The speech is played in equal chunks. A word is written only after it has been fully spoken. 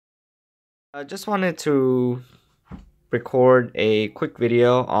I just wanted to record a quick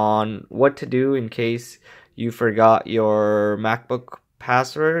video on what to do in case you forgot your MacBook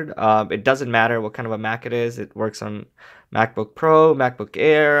password. It doesn't matter what kind of a Mac it is. It works on MacBook Pro, MacBook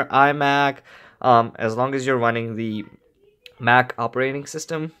Air, iMac. As long as you're running the Mac operating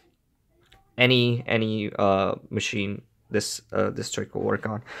system, any machine this trick will work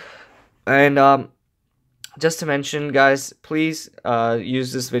on. And just to mention, guys, please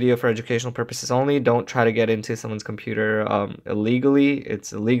use this video for educational purposes only. Don't try to get into someone's computer illegally.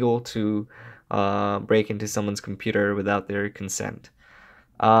 It's illegal to break into someone's computer without their consent.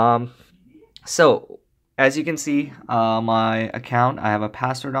 So, as you can see, my account, I have a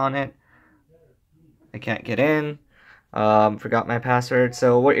password on it. I can't get in. Forgot my password.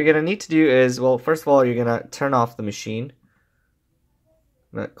 So what you're going to need to do is, well, first of all, you're going to turn off the machine.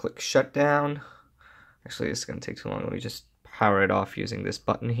 I'm going to click shutdown. Actually, it's going to take too long. Let me just power it off using this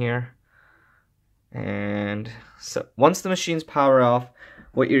button here. And so once the machine's power off,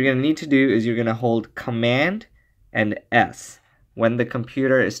 what you're going to need to do is you're going to hold Command and S when the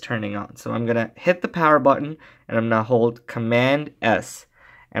computer is turning on. So I'm going to hit the power button and I'm going to hold Command S.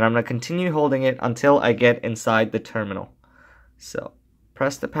 And I'm going to continue holding it until I get inside the terminal. So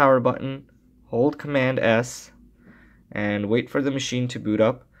press the power button, hold Command S, and wait for the machine to boot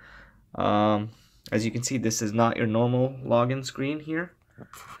up. As you can see, this is not your normal login screen here.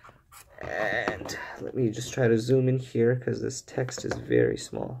 And let me just try to zoom in here because this text is very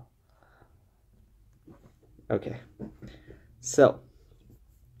small. Okay, so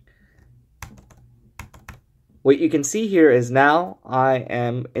what you can see here is now I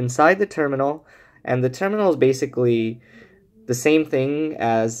am inside the terminal, and the terminal is basically the same thing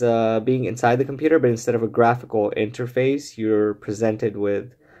as being inside the computer, but instead of a graphical interface, you're presented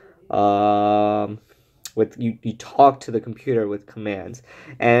with you talk to the computer with commands.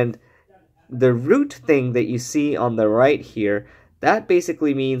 And the root thing that you see on the right here, that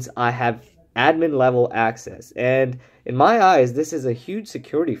basically means I have admin level access. And in my eyes, this is a huge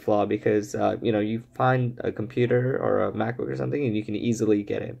security flaw because you find a computer or a MacBook or something and you can easily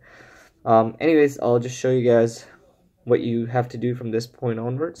get in. Anyways, I'll just show you guys what you have to do from this point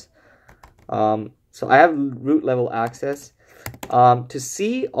onwards. So I have root level access. To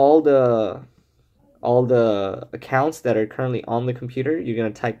see all the accounts that are currently on the computer, you're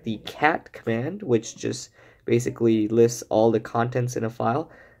going to type the cat command, which just basically lists all the contents in a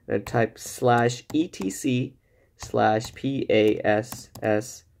file. And type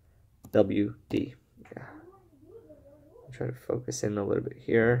 /etc/passwd. Yeah. I'll try to focus in a little bit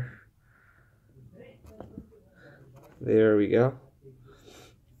here. There we go.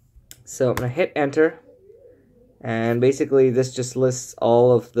 So I'm gonna hit enter, and basically this just lists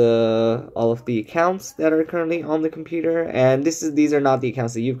all of the accounts that are currently on the computer. And these are not the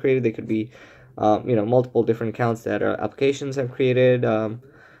accounts that you've created. They could be multiple different accounts that applications have created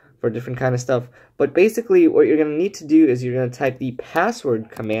for different kind of stuff. But basically what you're going to need to do is you're going to type the password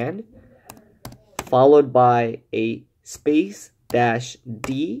command followed by a space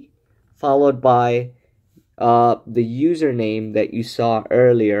 -d followed by the username that you saw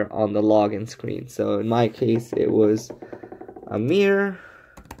earlier on the login screen. So in my case it was Amir,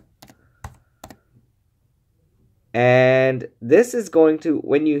 and this is going to,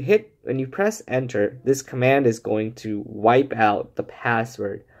 when you press enter, this command is going to wipe out the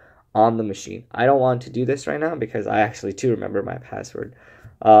password on the machine. I don't want to do this right now because I actually do remember my password.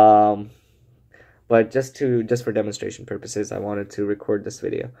 But just for demonstration purposes, I wanted to record this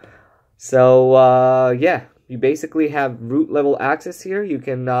video. So yeah, you basically have root level access here. You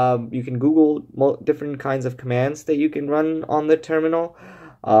can Google different kinds of commands that you can run on the terminal.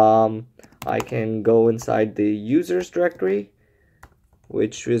 I can go inside the users directory,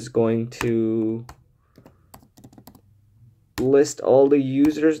 which is going to list all the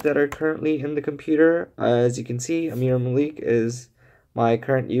users that are currently in the computer. As you can see, Amir Malik is my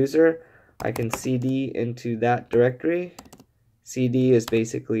current user. I can cd into that directory. Cd is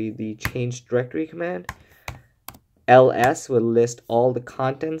basically the change directory command. ls will list all the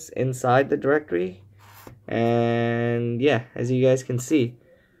contents inside the directory. And yeah, as you guys can see,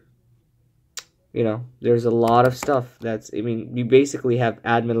 there's a lot of stuff you basically have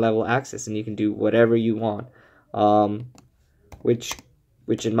admin level access and you can do whatever you want. Which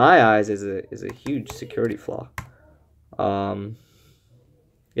in my eyes is a huge security flaw.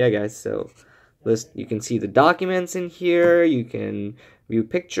 Yeah, guys, so you can see the documents in here, you can view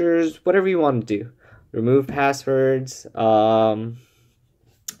pictures, whatever you want to do. Remove passwords. Yeah.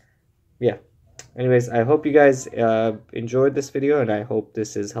 Anyways, I hope you guys enjoyed this video, and I hope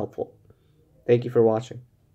this is helpful. Thank you for watching.